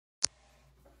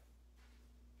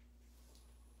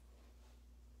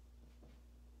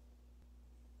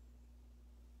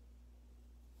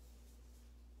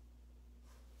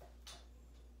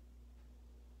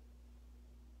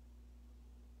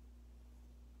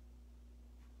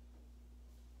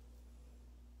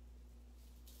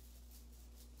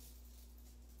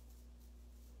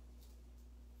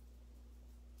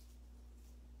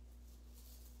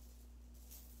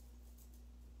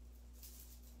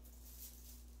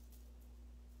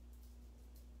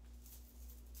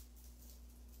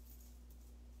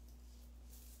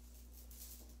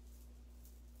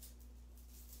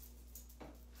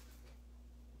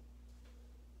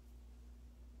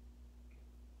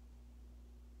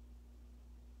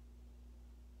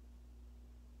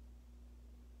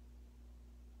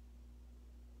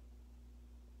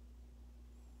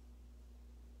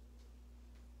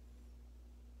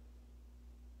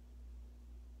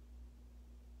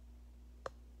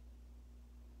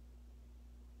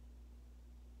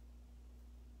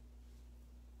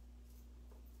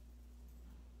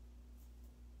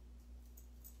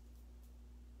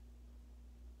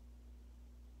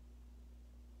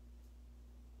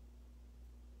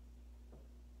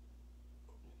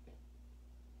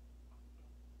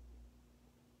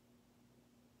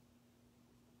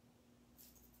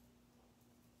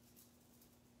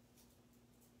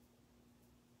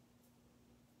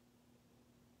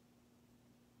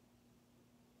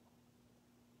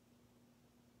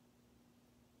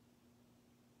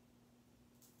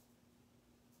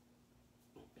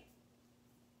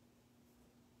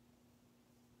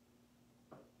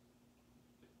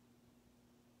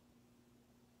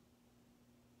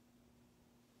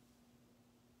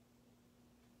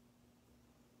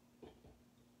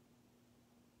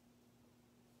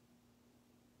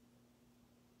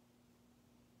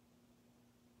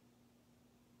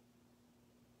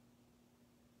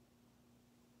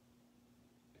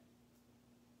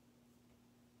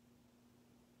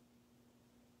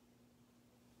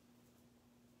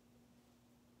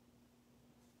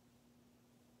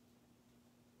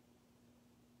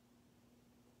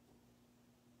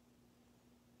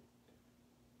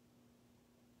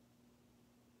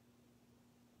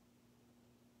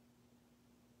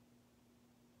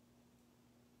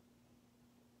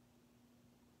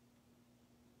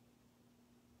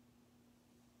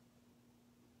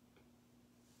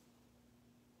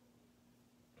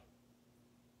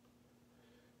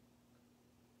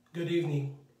Good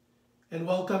evening, and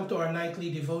welcome to our nightly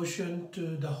devotion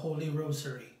to the Holy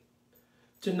Rosary.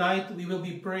 Tonight, we will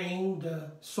be praying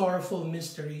the sorrowful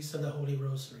mysteries of the Holy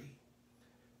Rosary.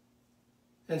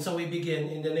 And so we begin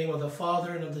in the name of the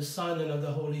Father, and of the Son, and of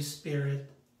the Holy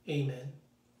Spirit. Amen.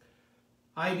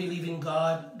 I believe in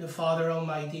God, the Father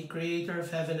Almighty, creator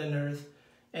of heaven and earth,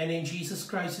 and in Jesus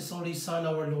Christ, his only Son,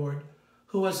 our Lord,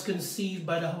 who was conceived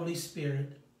by the Holy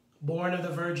Spirit, born of the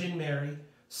Virgin Mary,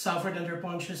 suffered under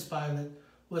Pontius Pilate,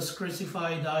 was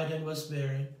crucified, died, and was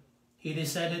buried. He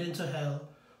descended into hell.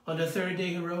 On the third day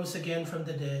he rose again from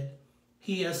the dead.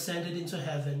 He ascended into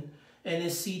heaven, and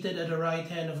is seated at the right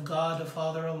hand of God the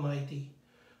Father Almighty.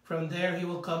 From there he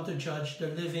will come to judge the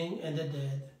living and the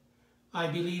dead. I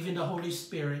believe in the Holy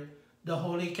Spirit, the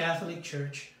Holy Catholic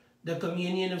Church, the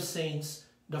communion of saints,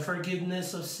 the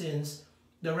forgiveness of sins,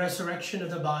 the resurrection of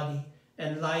the body,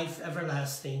 and life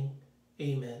everlasting.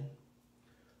 Amen.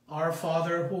 Our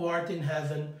Father, who art in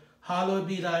heaven, hallowed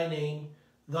be thy name.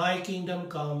 Thy kingdom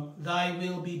come, thy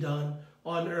will be done,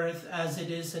 on earth as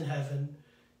it is in heaven.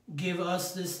 Give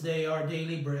us this day our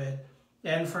daily bread,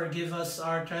 and forgive us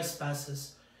our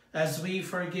trespasses, as we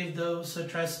forgive those who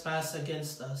trespass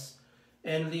against us.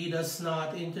 And lead us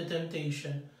not into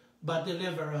temptation, but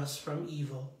deliver us from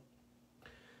evil.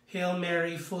 Hail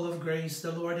Mary, full of grace,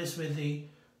 the Lord is with thee.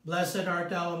 Blessed art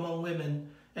thou among women,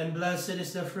 and blessed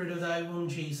is the fruit of thy womb,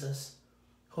 Jesus.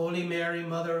 Holy Mary,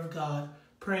 Mother of God,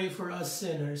 pray for us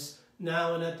sinners,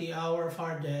 now and at the hour of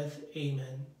our death.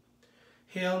 Amen.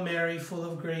 Hail Mary, full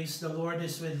of grace, the Lord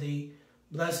is with thee.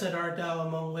 Blessed art thou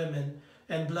among women,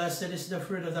 and blessed is the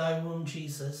fruit of thy womb,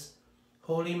 Jesus.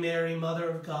 Holy Mary, Mother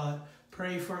of God,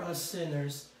 pray for us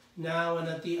sinners, now and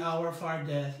at the hour of our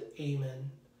death.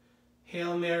 Amen.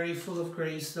 Hail Mary, full of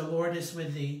grace, the Lord is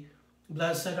with thee.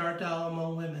 Blessed art thou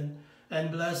among women, and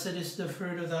blessed is the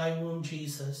fruit of thy womb,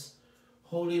 Jesus.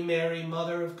 Holy Mary,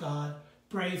 Mother of God,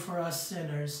 pray for us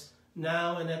sinners,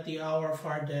 now and at the hour of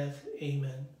our death.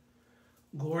 Amen.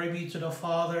 Glory be to the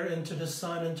Father, and to the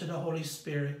Son, and to the Holy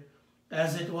Spirit,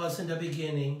 as it was in the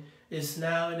beginning, is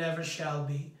now, and ever shall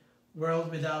be,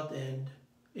 world without end.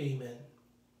 Amen.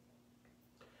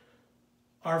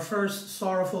 Our first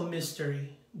sorrowful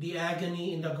mystery, the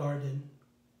agony in the garden.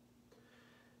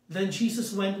 Then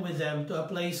Jesus went with them to a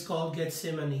place called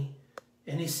Gethsemane,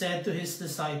 and he said to his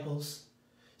disciples,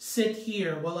 "Sit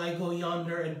here while I go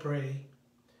yonder and pray."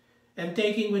 And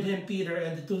taking with him Peter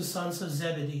and the two sons of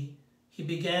Zebedee, he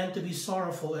began to be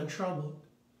sorrowful and troubled.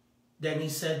 Then he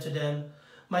said to them,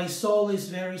 "My soul is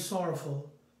very sorrowful,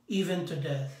 even to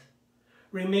death.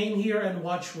 Remain here and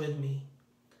watch with me."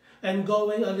 And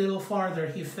going a little farther,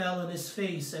 he fell on his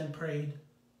face and prayed,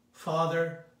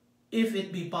 "Father, if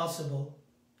it be possible,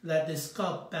 let this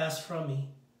cup pass from me.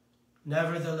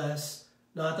 Nevertheless,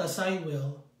 not as I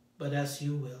will, but as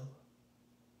you will."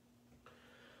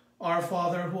 Our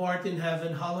Father, who art in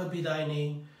heaven, hallowed be thy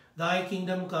name. Thy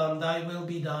kingdom come, thy will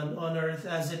be done, on earth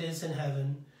as it is in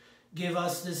heaven. Give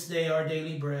us this day our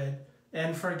daily bread,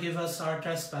 and forgive us our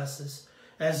trespasses,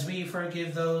 as we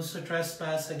forgive those who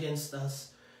trespass against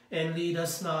us. And lead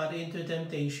us not into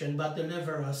temptation, but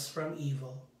deliver us from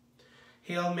evil.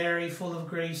 Hail Mary, full of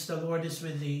grace, the Lord is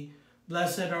with thee.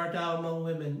 Blessed art thou among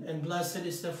women, and blessed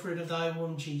is the fruit of thy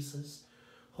womb, Jesus.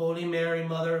 Holy Mary,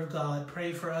 Mother of God,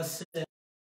 pray for us sinners,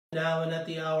 now and at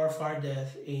the hour of our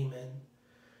death. Amen.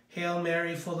 Hail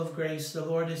Mary, full of grace, the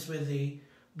Lord is with thee.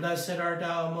 Blessed art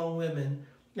thou among women,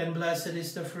 and blessed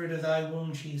is the fruit of thy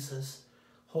womb, Jesus.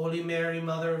 Holy Mary,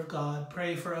 Mother of God,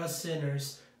 pray for us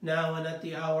sinners, now and at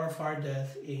the hour of our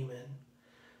death. Amen.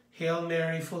 Hail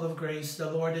Mary, full of grace,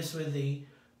 the Lord is with thee.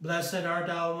 Blessed art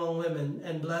thou among women,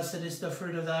 and blessed is the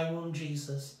fruit of thy womb,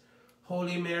 Jesus.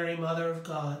 Holy Mary, Mother of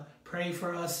God, pray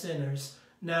for us sinners,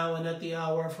 now and at the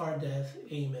hour of our death.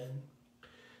 Amen.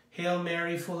 Hail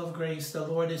Mary, full of grace, the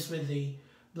Lord is with thee.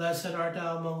 Blessed art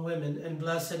thou among women, and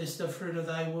blessed is the fruit of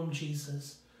thy womb,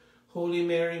 Jesus. Holy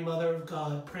Mary, Mother of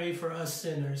God, pray for us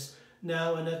sinners,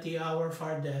 now and at the hour of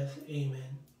our death.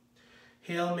 Amen.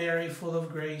 Hail Mary, full of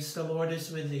grace, the Lord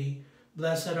is with thee.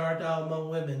 Blessed art thou among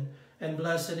women, and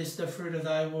blessed is the fruit of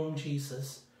thy womb,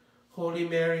 Jesus. Holy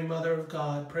Mary, Mother of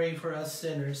God, pray for us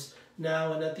sinners,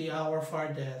 now and at the hour of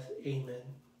our death. Amen.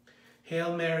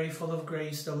 Hail Mary, full of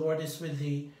grace, the Lord is with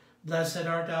thee. Blessed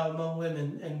art thou among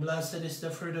women, and blessed is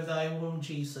the fruit of thy womb,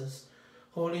 Jesus.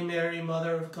 Holy Mary,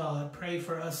 Mother of God, pray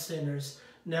for us sinners,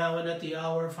 now and at the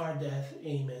hour of our death.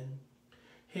 Amen.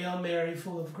 Hail Mary,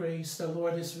 full of grace, the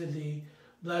Lord is with thee.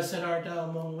 Blessed art thou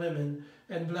among women,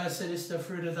 and blessed is the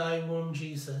fruit of thy womb,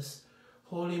 Jesus.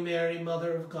 Holy Mary,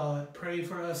 Mother of God, pray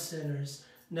for us sinners,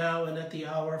 now and at the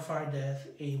hour of our death.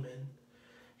 Amen.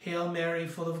 Hail Mary,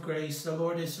 full of grace, the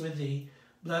Lord is with thee.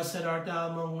 Blessed art thou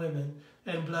among women,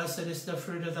 and blessed is the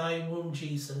fruit of thy womb,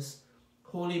 Jesus.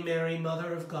 Holy Mary,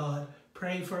 Mother of God,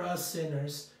 pray for us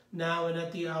sinners, now and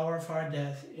at the hour of our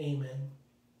death. Amen.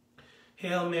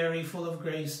 Hail Mary, full of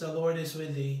grace, the Lord is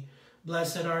with thee.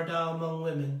 Blessed art thou among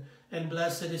women, and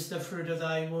blessed is the fruit of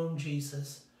thy womb,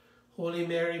 Jesus. Holy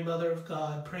Mary, Mother of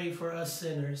God, pray for us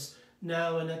sinners,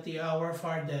 now and at the hour of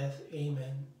our death.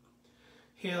 Amen.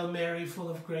 Hail Mary, full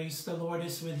of grace, the Lord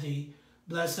is with thee.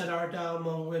 Blessed art thou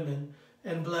among women,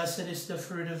 and blessed is the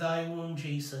fruit of thy womb,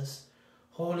 Jesus.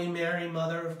 Holy Mary,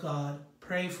 Mother of God,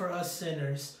 pray for us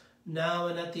sinners, now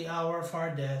and at the hour of our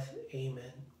death.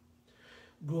 Amen.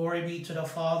 Glory be to the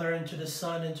Father, and to the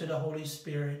Son, and to the Holy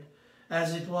Spirit,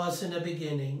 as it was in the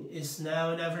beginning, is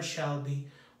now, and ever shall be,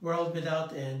 world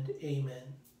without end.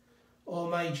 Amen. O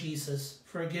my Jesus,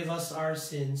 forgive us our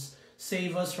sins,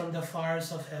 save us from the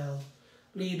fires of hell,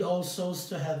 lead all souls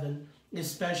to heaven,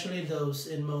 especially those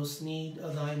in most need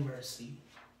of thy mercy.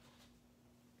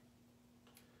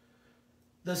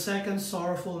 The second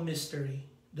sorrowful mystery,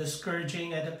 the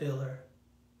scourging at the pillar.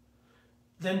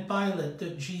 Then Pilate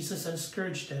took Jesus and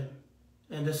scourged him,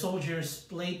 and the soldiers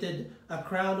plaited a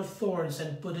crown of thorns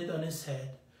and put it on his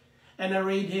head, and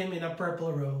arrayed him in a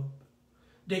purple robe.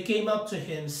 They came up to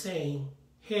him, saying,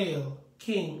 Hail,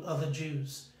 King of the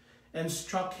Jews, and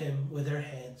struck him with their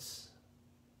hands.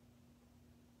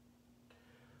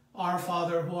 Our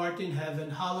Father, who art in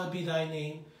heaven, hallowed be thy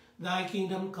name. Thy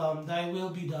kingdom come, thy will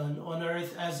be done, on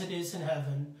earth as it is in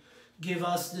heaven. Give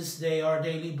us this day our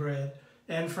daily bread,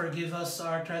 and forgive us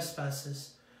our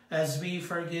trespasses, as we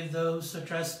forgive those who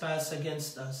trespass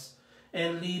against us.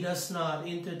 And lead us not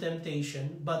into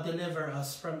temptation, but deliver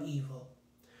us from evil.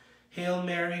 Hail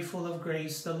Mary, full of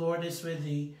grace, the Lord is with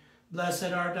thee.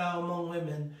 Blessed art thou among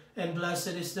women, and blessed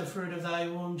is the fruit of thy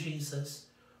womb, Jesus.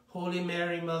 Holy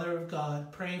Mary, Mother of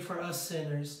God, pray for us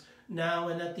sinners, now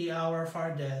and at the hour of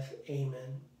our death.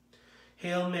 Amen.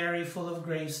 Hail Mary, full of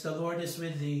grace, the Lord is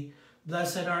with thee.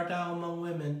 Blessed art thou among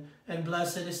women, and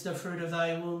blessed is the fruit of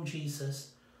thy womb,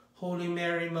 Jesus. Holy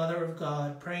Mary, Mother of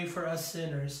God, pray for us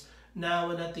sinners,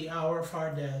 now and at the hour of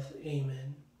our death.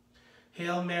 Amen.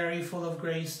 Hail Mary, full of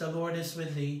grace, the Lord is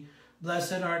with thee.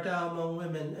 Blessed art thou among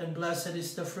women, and blessed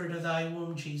is the fruit of thy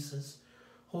womb, Jesus.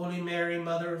 Holy Mary,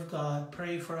 Mother of God,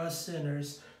 pray for us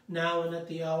sinners, now and at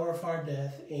the hour of our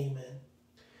death. Amen.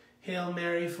 Hail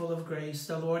Mary, full of grace,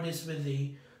 the Lord is with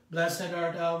thee. Blessed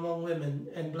art thou among women,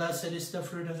 and blessed is the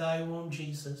fruit of thy womb,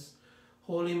 Jesus.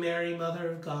 Holy Mary,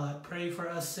 Mother of God, pray for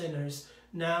us sinners,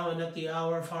 now and at the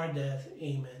hour of our death.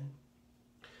 Amen.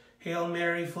 Hail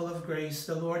Mary, full of grace,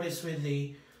 the Lord is with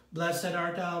thee. Blessed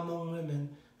art thou among women,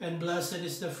 and blessed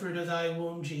is the fruit of thy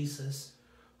womb, Jesus.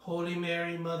 Holy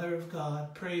Mary, Mother of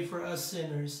God, pray for us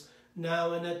sinners,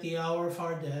 now and at the hour of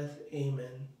our death.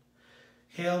 Amen.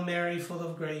 Hail Mary, full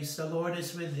of grace, the Lord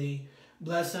is with thee.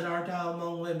 Blessed art thou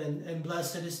among women, and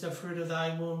blessed is the fruit of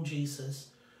thy womb, Jesus.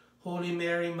 Holy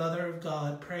Mary, Mother of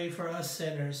God, pray for us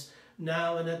sinners,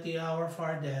 now and at the hour of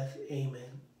our death.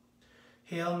 Amen.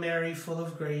 Hail Mary, full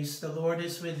of grace, the Lord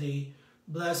is with thee.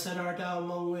 Blessed art thou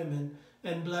among women,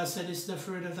 and blessed is the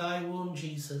fruit of thy womb,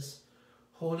 Jesus.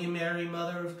 Holy Mary,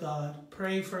 Mother of God,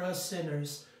 pray for us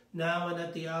sinners, now and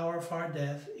at the hour of our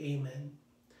death. Amen.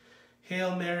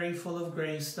 Hail Mary, full of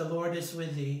grace, the Lord is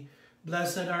with thee.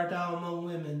 Blessed art thou among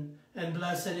women, and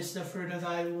blessed is the fruit of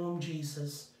thy womb,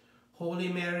 Jesus. Holy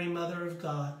Mary, Mother of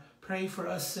God, pray for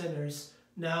us sinners,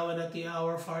 now and at the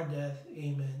hour of our death.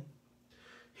 Amen.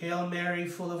 Hail Mary,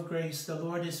 full of grace, the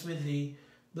Lord is with thee.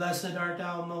 Blessed art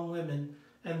thou among women,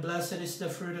 and blessed is the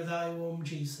fruit of thy womb,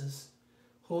 Jesus.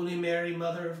 Holy Mary,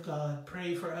 Mother of God,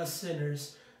 pray for us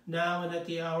sinners, now and at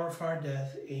the hour of our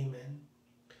death. Amen.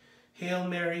 Hail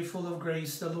Mary, full of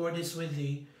grace, the Lord is with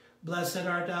thee. Blessed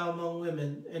art thou among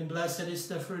women, and blessed is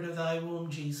the fruit of thy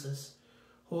womb, Jesus.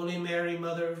 Holy Mary,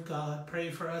 Mother of God, pray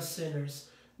for us sinners,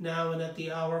 now and at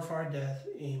the hour of our death.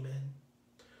 Amen.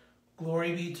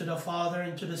 Glory be to the Father,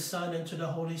 and to the Son, and to the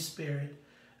Holy Spirit,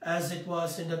 as it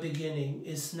was in the beginning,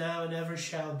 is now, and ever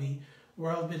shall be,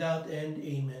 world without end.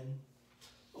 Amen.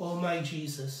 O my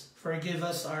Jesus, forgive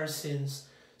us our sins,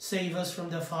 save us from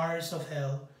the fires of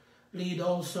hell, lead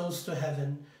all souls to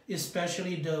heaven,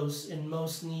 especially those in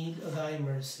most need of thy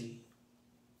mercy.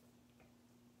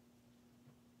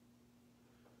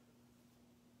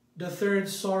 The third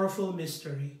sorrowful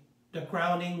mystery, the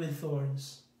crowning with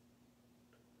thorns.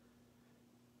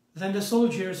 Then the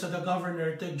soldiers of the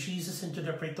governor took Jesus into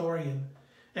the praetorium,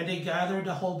 and they gathered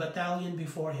the whole battalion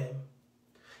before him.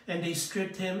 And they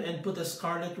stripped him and put a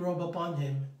scarlet robe upon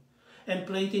him, and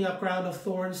plaiting a crown of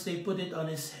thorns, they put it on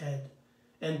his head,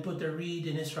 and put a reed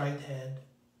in his right hand.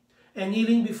 And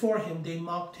kneeling before him, they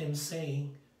mocked him,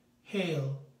 saying,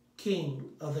 Hail, King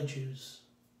of the Jews.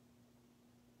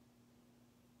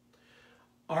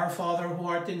 Our Father, who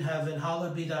art in heaven,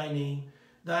 hallowed be thy name.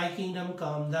 Thy kingdom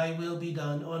come, thy will be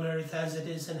done, on earth as it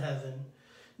is in heaven.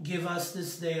 Give us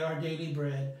this day our daily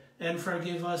bread, and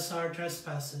forgive us our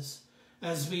trespasses,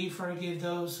 as we forgive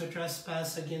those who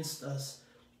trespass against us.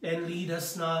 And lead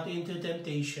us not into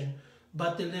temptation,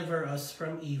 but deliver us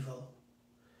from evil.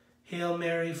 Hail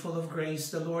Mary, full of grace,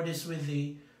 the Lord is with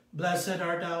thee. Blessed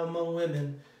art thou among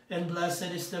women, and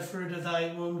blessed is the fruit of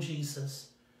thy womb,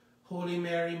 Jesus. Holy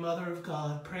Mary, Mother of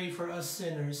God, pray for us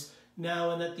sinners,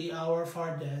 now and at the hour of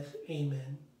our death.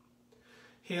 Amen.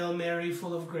 Hail Mary,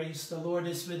 full of grace, the Lord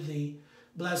is with thee.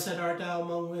 Blessed art thou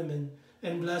among women,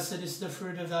 and blessed is the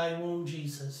fruit of thy womb,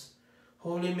 Jesus.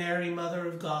 Holy Mary, Mother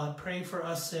of God, pray for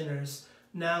us sinners,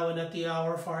 now and at the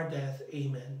hour of our death.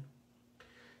 Amen.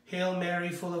 Hail Mary,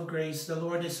 full of grace, the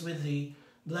Lord is with thee.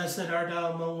 Blessed art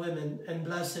thou among women, and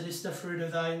blessed is the fruit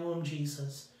of thy womb,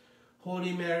 Jesus.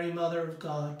 Holy Mary, Mother of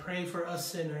God, pray for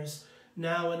us sinners,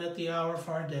 now and at the hour of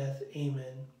our death.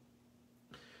 Amen.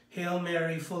 Hail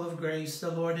Mary, full of grace,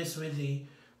 the Lord is with thee.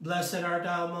 Blessed art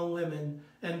thou among women,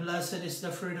 and blessed is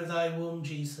the fruit of thy womb,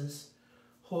 Jesus.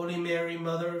 Holy Mary,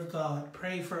 Mother of God,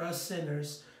 pray for us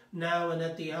sinners, now and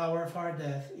at the hour of our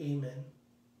death. Amen.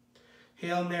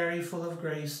 Hail Mary, full of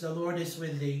grace, the Lord is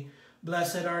with thee.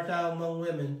 Blessed art thou among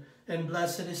women, and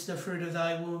blessed is the fruit of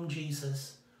thy womb,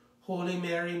 Jesus. Holy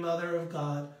Mary, Mother of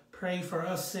God, pray for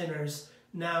us sinners,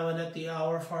 now and at the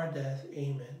hour of our death.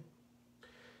 Amen.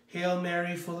 Hail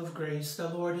Mary, full of grace, the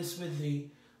Lord is with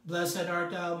thee. Blessed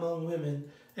art thou among women,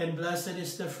 and blessed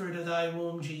is the fruit of thy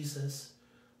womb, Jesus.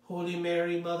 Holy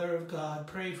Mary, Mother of God,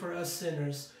 pray for us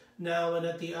sinners, now and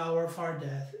at the hour of our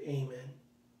death. Amen.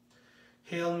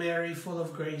 Hail Mary, full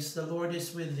of grace, the Lord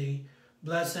is with thee.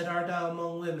 Blessed art thou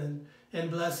among women, and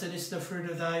blessed is the fruit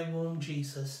of thy womb,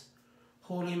 Jesus.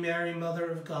 Holy Mary, Mother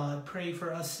of God, pray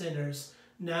for us sinners,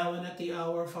 now and at the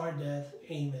hour of our death.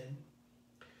 Amen.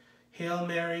 Hail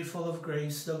Mary, full of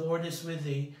grace, the Lord is with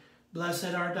thee.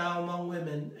 Blessed art thou among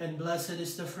women, and blessed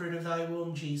is the fruit of thy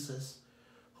womb, Jesus.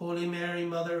 Holy Mary,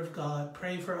 Mother of God,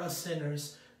 pray for us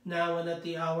sinners, now and at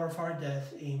the hour of our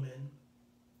death. Amen.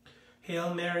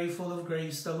 Hail Mary, full of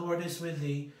grace, the Lord is with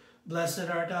thee. Blessed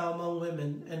art thou among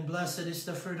women, and blessed is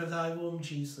the fruit of thy womb,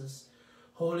 Jesus.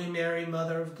 Holy Mary,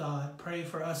 Mother of God, pray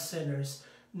for us sinners,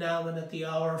 now and at the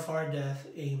hour of our death.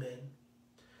 Amen.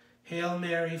 Hail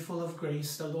Mary, full of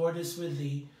grace, the Lord is with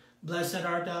thee. Blessed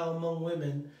art thou among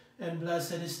women, and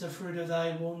blessed is the fruit of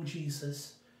thy womb,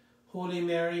 Jesus. Holy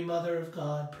Mary, Mother of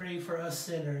God, pray for us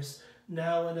sinners,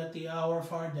 now and at the hour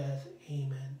of our death.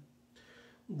 Amen.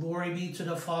 Glory be to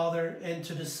the Father, and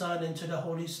to the Son, and to the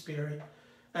Holy Spirit,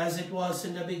 as it was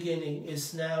in the beginning,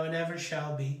 is now, and ever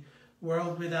shall be,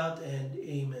 world without end.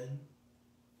 Amen.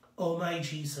 O my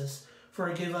Jesus,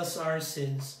 forgive us our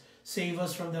sins, save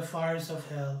us from the fires of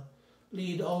hell,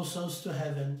 lead all souls to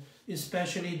heaven,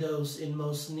 especially those in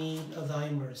most need of thy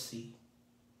mercy.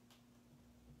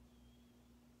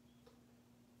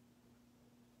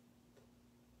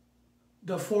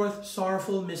 The fourth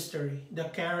sorrowful mystery, the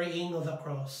carrying of the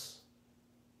cross.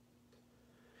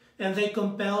 And they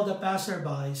compelled a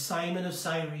passerby, Simon of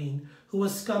Cyrene, who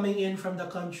was coming in from the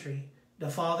country, the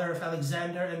father of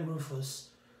Alexander and Rufus,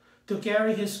 to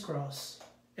carry his cross.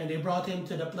 And they brought him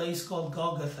to the place called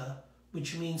Golgotha,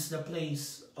 which means the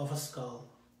place of a skull.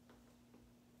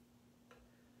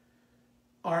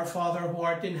 Our Father, who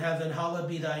art in heaven, hallowed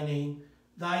be thy name.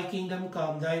 Thy kingdom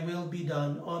come, thy will be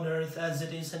done, on earth as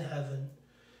it is in heaven.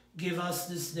 Give us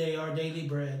this day our daily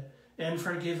bread, and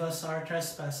forgive us our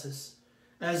trespasses,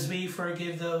 as we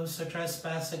forgive those who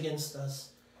trespass against us.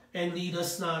 And lead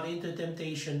us not into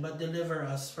temptation, but deliver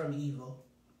us from evil.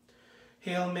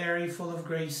 Hail Mary, full of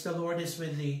grace, the Lord is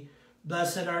with thee.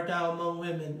 Blessed art thou among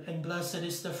women, and blessed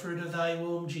is the fruit of thy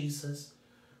womb, Jesus.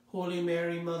 Holy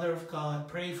Mary, Mother of God,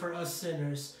 pray for us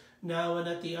sinners, now and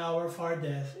at the hour of our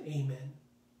death. Amen.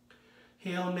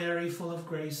 Hail Mary, full of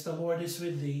grace, the Lord is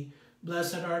with thee.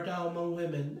 Blessed art thou among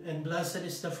women, and blessed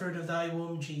is the fruit of thy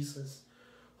womb, Jesus.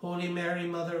 Holy Mary,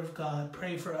 Mother of God,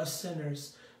 pray for us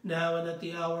sinners, now and at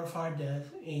the hour of our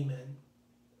death. Amen.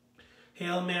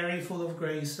 Hail Mary, full of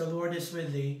grace, the Lord is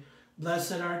with thee.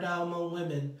 Blessed art thou among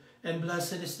women, and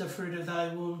blessed is the fruit of thy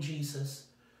womb, Jesus.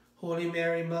 Holy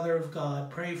Mary, Mother of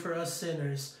God, pray for us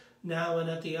sinners, now and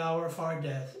at the hour of our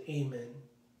death. Amen.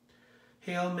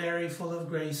 Hail Mary, full of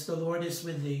grace, the Lord is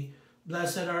with thee.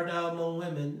 Blessed art thou among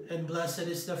women, and blessed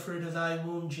is the fruit of thy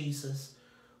womb, Jesus.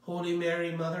 Holy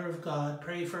Mary, Mother of God,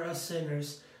 pray for us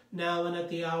sinners, now and at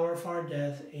the hour of our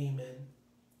death. Amen.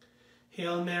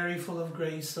 Hail Mary, full of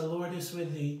grace, the Lord is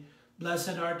with thee.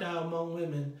 Blessed art thou among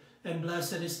women, and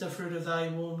blessed is the fruit of thy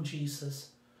womb, Jesus.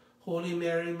 Holy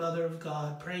Mary, Mother of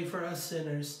God, pray for us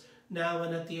sinners, now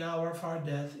and at the hour of our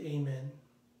death. Amen.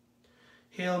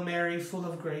 Hail Mary, full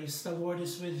of grace, the Lord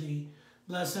is with thee.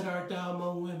 Blessed art thou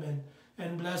among women,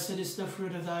 and blessed is the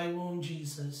fruit of thy womb,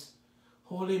 Jesus.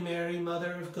 Holy Mary,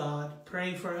 Mother of God,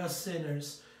 pray for us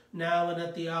sinners, now and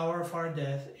at the hour of our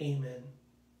death. Amen.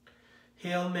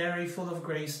 Hail Mary, full of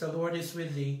grace, the Lord is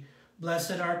with thee.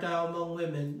 Blessed art thou among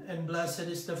women, and blessed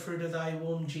is the fruit of thy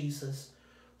womb, Jesus.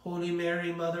 Holy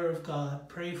Mary, Mother of God,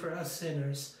 pray for us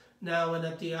sinners, now and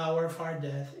at the hour of our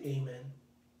death. Amen.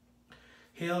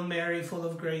 Hail Mary, full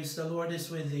of grace, the Lord is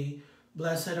with thee.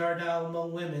 Blessed art thou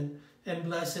among women, and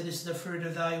blessed is the fruit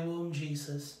of thy womb,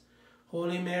 Jesus.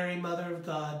 Holy Mary, Mother of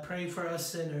God, pray for us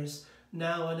sinners,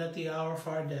 now and at the hour of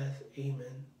our death.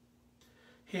 Amen.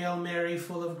 Hail Mary,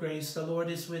 full of grace, the Lord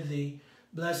is with thee.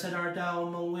 Blessed art thou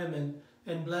among women,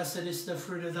 and blessed is the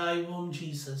fruit of thy womb,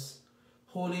 Jesus.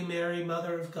 Holy Mary,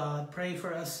 Mother of God, pray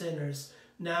for us sinners,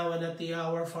 now and at the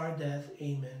hour of our death.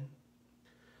 Amen.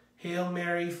 Hail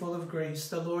Mary, full of grace,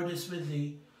 the Lord is with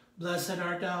thee. Blessed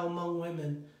art thou among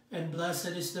women, and blessed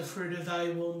is the fruit of thy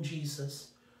womb,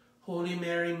 Jesus. Holy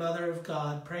Mary, Mother of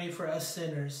God, pray for us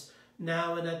sinners,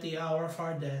 now and at the hour of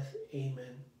our death.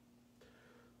 Amen.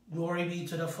 Glory be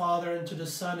to the Father, and to the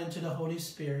Son, and to the Holy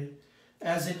Spirit,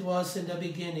 as it was in the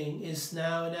beginning, is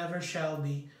now, and ever shall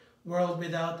be, world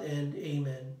without end.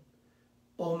 Amen.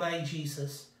 O my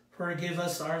Jesus, forgive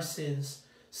us our sins,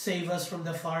 save us from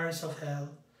the fires of hell,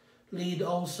 lead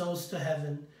all souls to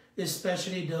heaven,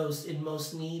 especially those in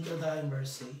most need of thy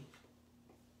mercy.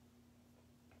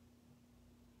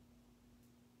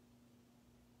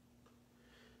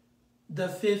 The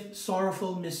fifth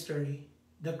sorrowful mystery,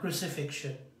 the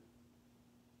Crucifixion.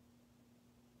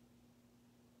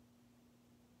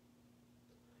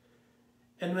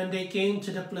 And when they came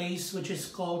to the place which is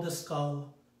called the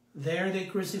Skull, there they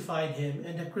crucified him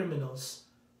and the criminals,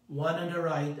 one on the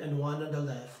right and one on the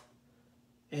left.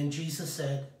 And Jesus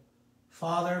said,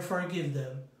 Father, forgive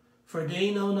them, for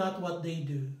they know not what they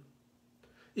do.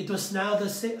 It was now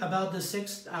about the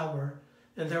 6th hour,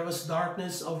 and there was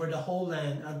darkness over the whole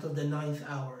land until the 9th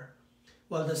hour,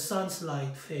 while the sun's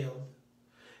light failed,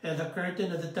 and the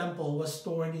curtain of the temple was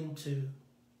torn in two.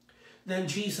 Then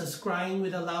Jesus, crying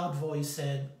with a loud voice,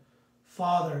 said,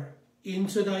 Father,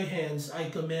 into thy hands I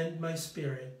commend my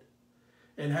spirit.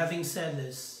 And having said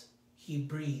this, he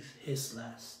breathed his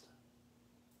last.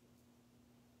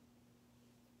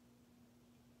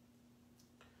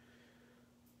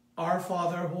 Our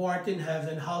Father, who art in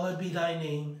heaven, hallowed be thy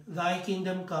name. Thy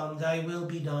kingdom come, thy will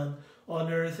be done,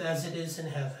 on earth as it is in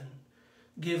heaven.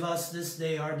 Give us this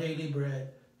day our daily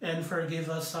bread, and forgive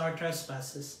us our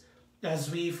trespasses, as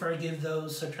we forgive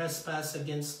those who trespass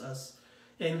against us.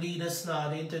 And lead us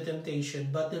not into temptation,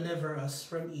 but deliver us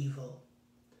from evil.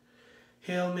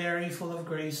 Hail Mary, full of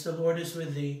grace, the Lord is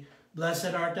with thee.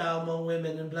 Blessed art thou among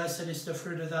women, and blessed is the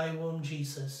fruit of thy womb,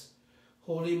 Jesus.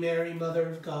 Holy Mary, Mother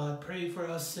of God, pray for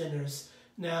us sinners,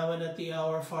 now and at the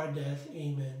hour of our death.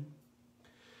 Amen.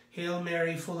 Hail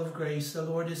Mary, full of grace, the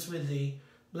Lord is with thee.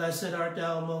 Blessed art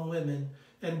thou among women,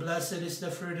 and blessed is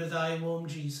the fruit of thy womb,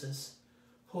 Jesus.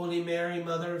 Holy Mary,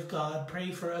 Mother of God,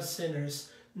 pray for us sinners,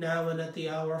 now and at the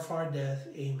hour of our death.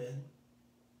 Amen.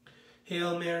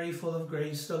 Hail Mary, full of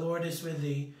grace, the Lord is with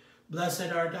thee.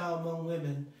 Blessed art thou among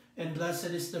women, and blessed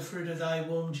is the fruit of thy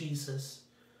womb, Jesus.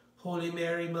 Holy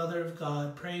Mary, Mother of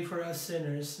God, pray for us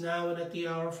sinners, now and at the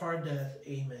hour of our death.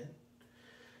 Amen.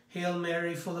 Hail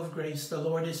Mary, full of grace, the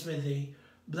Lord is with thee.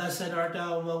 Blessed art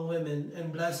thou among women,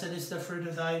 and blessed is the fruit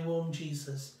of thy womb,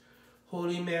 Jesus.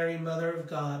 Holy Mary, Mother of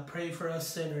God, pray for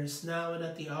us sinners, now and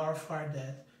at the hour of our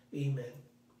death. Amen.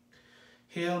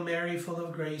 Hail Mary, full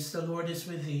of grace, the Lord is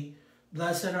with thee.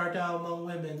 Blessed art thou among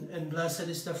women, and blessed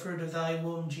is the fruit of thy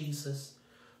womb, Jesus.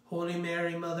 Holy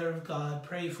Mary, Mother of God,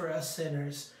 pray for us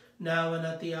sinners, now and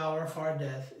at the hour of our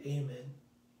death. Amen.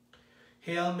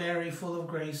 Hail Mary, full of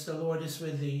grace, the Lord is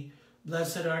with thee.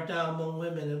 Blessed art thou among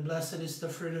women, and blessed is the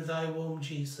fruit of thy womb,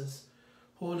 Jesus.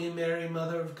 Holy Mary,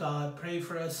 Mother of God, pray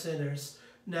for us sinners,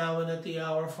 now and at the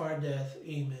hour of our death.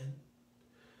 Amen.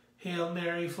 Hail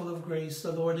Mary, full of grace,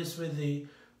 the Lord is with thee.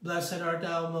 Blessed art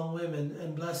thou among women,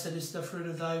 and blessed is the fruit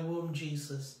of thy womb,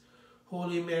 Jesus.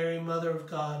 Holy Mary, Mother of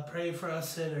God, pray for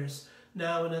us sinners,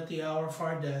 now and at the hour of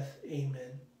our death.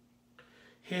 Amen.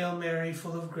 Hail Mary,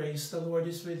 full of grace, the Lord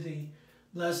is with thee.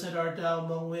 Blessed art thou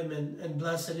among women, and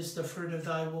blessed is the fruit of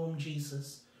thy womb,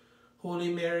 Jesus.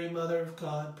 Holy Mary, Mother of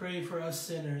God, pray for us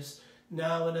sinners,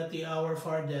 now and at the hour of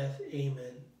our death.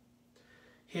 Amen.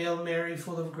 Hail Mary,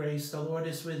 full of grace, the Lord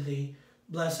is with thee.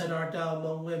 Blessed art thou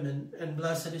among women, and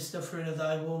blessed is the fruit of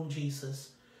thy womb,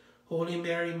 Jesus. Holy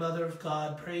Mary, Mother of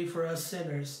God, pray for us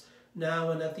sinners,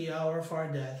 now and at the hour of our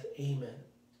death. Amen.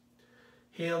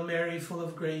 Hail Mary, full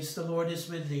of grace, the Lord is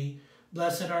with thee.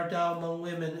 Blessed art thou among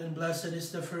women, and blessed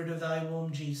is the fruit of thy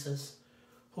womb, Jesus.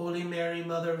 Holy Mary,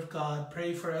 Mother of God,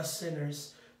 pray for us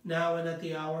sinners, now and at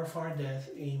the hour of our death.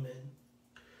 Amen.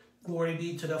 Glory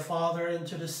be to the Father, and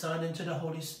to the Son, and to the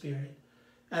Holy Spirit,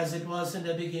 as it was in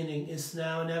the beginning, is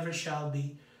now, and ever shall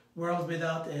be, world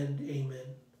without end.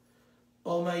 Amen.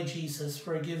 O my Jesus,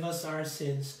 forgive us our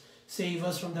sins, save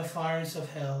us from the fires of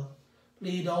hell,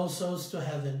 lead all souls to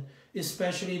heaven,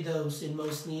 especially those in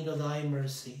most need of thy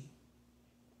mercy.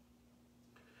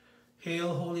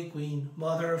 Hail, Holy Queen,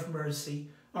 Mother of Mercy,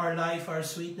 our life, our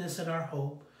sweetness, and our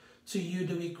hope. To you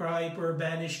do we cry, poor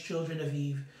banished children of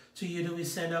Eve. To you do we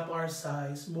send up our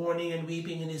sighs, mourning and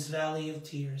weeping in this valley of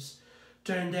tears.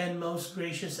 Turn then, most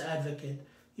gracious Advocate,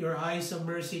 your eyes of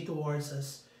mercy towards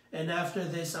us, and after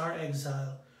this our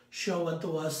exile, show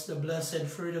unto us the blessed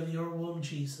fruit of your womb,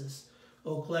 Jesus.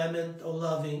 O clement, O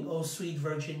loving, O sweet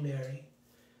Virgin Mary.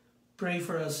 Pray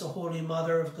for us, O Holy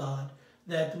Mother of God,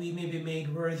 that we may be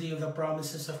made worthy of the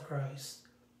promises of Christ.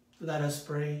 Let us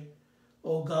pray.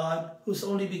 O God, whose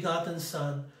only begotten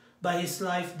Son, by his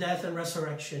life, death, and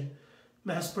resurrection,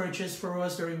 has purchased for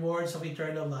us the rewards of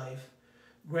eternal life,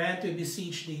 grant, we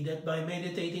beseech thee, that by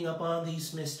meditating upon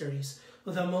these mysteries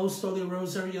of the most holy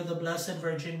Rosary of the Blessed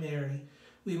Virgin Mary,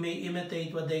 we may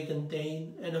imitate what they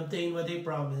contain and obtain what they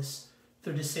promise,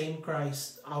 through the same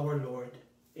Christ our Lord.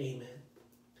 Amen.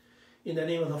 In the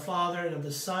name of the Father, and of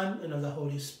the Son, and of the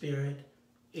Holy Spirit.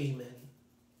 Amen.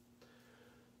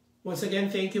 Once again,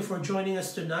 thank you for joining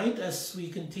us tonight as we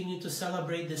continue to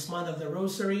celebrate this month of the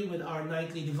Rosary with our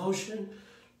nightly devotion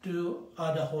to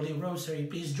the Holy Rosary.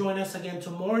 Please join us again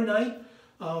tomorrow night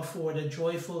for the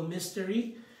joyful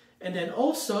mystery. And then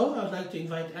also, I'd like to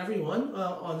invite everyone,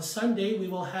 on Sunday, we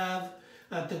will have,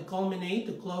 to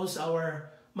close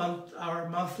our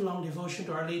month-long devotion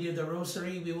to Our Lady of the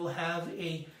Rosary, we will have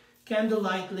a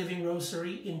candlelight living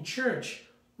rosary in church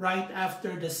right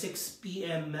after the 6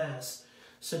 p.m. Mass.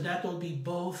 So that will be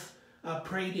both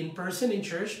prayed in person in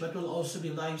church, but will also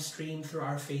be live streamed through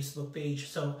our Facebook page.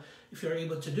 So if you're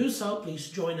able to do so, please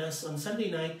join us on Sunday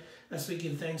night as we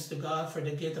give thanks to God for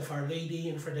the gift of Our Lady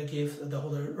and for the gift of the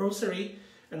Holy Rosary,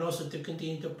 and also to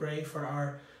continue to pray for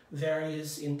our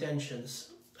various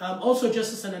intentions. Also,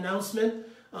 just as an announcement,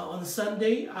 on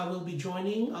Sunday, I will be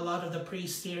joining a lot of the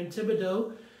priests here in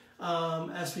Thibodeau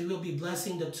as we will be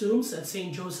blessing the tombs at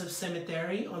St. Joseph's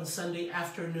Cemetery on Sunday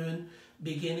afternoon,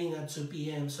 beginning at 2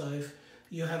 p.m. So if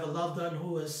you have a loved one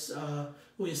who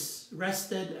is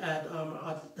rested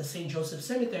at the St. Joseph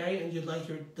Cemetery and you'd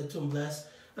like the tomb blessed,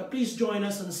 please join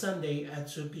us on Sunday at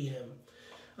 2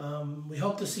 p.m. We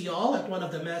hope to see you all at one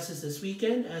of the Masses this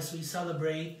weekend as we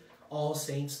celebrate All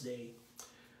Saints' Day.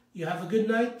 You have a good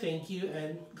night. Thank you,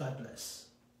 and God bless.